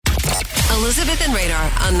Elizabeth and Radar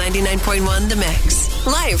on 99.1 The Mix.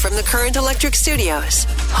 Live from the Current Electric Studios,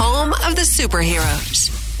 home of the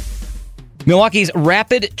superheroes. Milwaukee's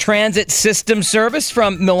Rapid Transit System service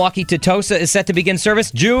from Milwaukee to Tosa is set to begin service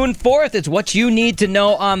June 4th. It's what you need to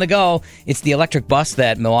know on the go. It's the electric bus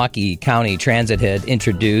that Milwaukee County Transit had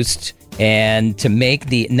introduced, and to make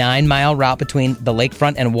the 9-mile route between the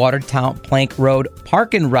Lakefront and Watertown Plank Road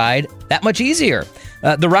Park and Ride that much easier.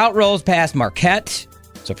 The route rolls past Marquette.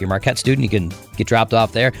 So if you're a Marquette student, you can get dropped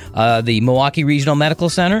off there. The Milwaukee Regional Medical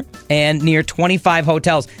Center and near 25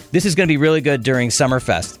 hotels. This is going to be really good during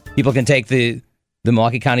Summerfest. People can take the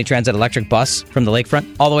Milwaukee County Transit electric bus from the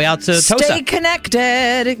Lakefront all the way out to Tosa. Stay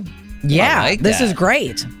connected. Yeah, like this is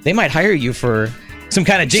great. They might hire you for some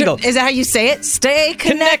kind of jingle. Is that how you say it? Stay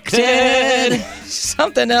connected.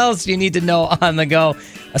 Something else you need to know on the go.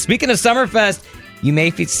 Speaking of Summerfest, you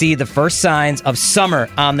may see the first signs of summer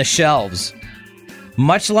on the shelves.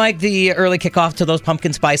 Much like the early kickoff to those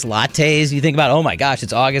pumpkin spice lattes, you think about, oh my gosh,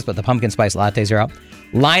 it's August, but the pumpkin spice lattes are out.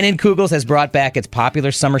 Lion & Kugels has brought back its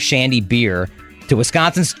popular summer shandy beer to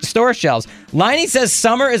Wisconsin store shelves. Leinie says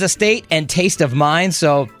summer is a state and taste of mind,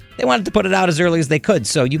 so they wanted to put it out as early as they could.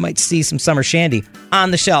 So you might see some summer shandy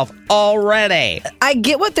on the shelf already. I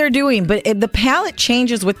get what they're doing, but the palate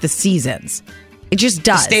changes with the seasons. It just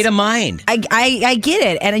does. State of mind. I get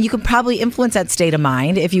it. And you can probably influence that state of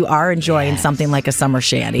mind if you are enjoying something like a summer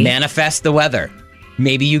shandy. Manifest the weather.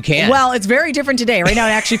 Maybe you can. Well, it's very different today. Right now,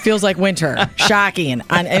 it actually feels like winter. Shocking.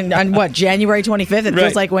 On what, January 25th, it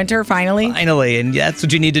feels like winter, finally? Finally, and that's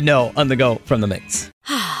what you need to know on the go from the Mix.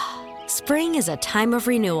 Spring is a time of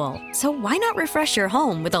renewal, so why not refresh your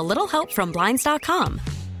home with a little help from Blinds.com?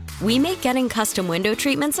 We make getting custom window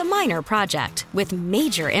treatments a minor project with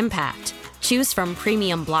major impact. Choose from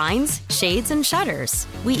premium blinds, shades, and shutters.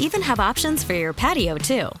 We even have options for your patio,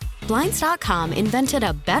 too. Blinds.com invented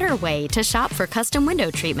a better way to shop for custom window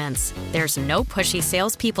treatments. There's no pushy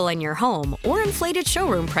salespeople in your home or inflated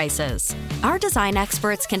showroom prices. Our design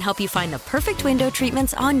experts can help you find the perfect window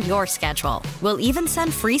treatments on your schedule. We'll even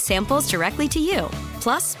send free samples directly to you.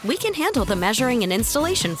 Plus, we can handle the measuring and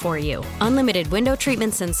installation for you. Unlimited window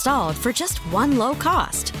treatments installed for just one low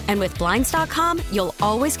cost. And with Blinds.com, you'll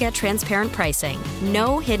always get transparent pricing.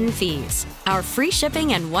 No hidden fees. Our free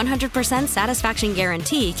shipping and 100% satisfaction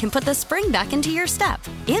guarantee can put the spring back into your step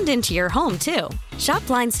and into your home, too. Shop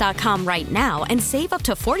Blinds.com right now and save up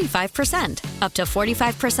to 45%. Up to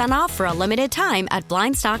 45% off for a limited time at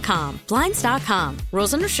Blinds.com. Blinds.com.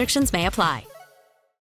 Rules and restrictions may apply.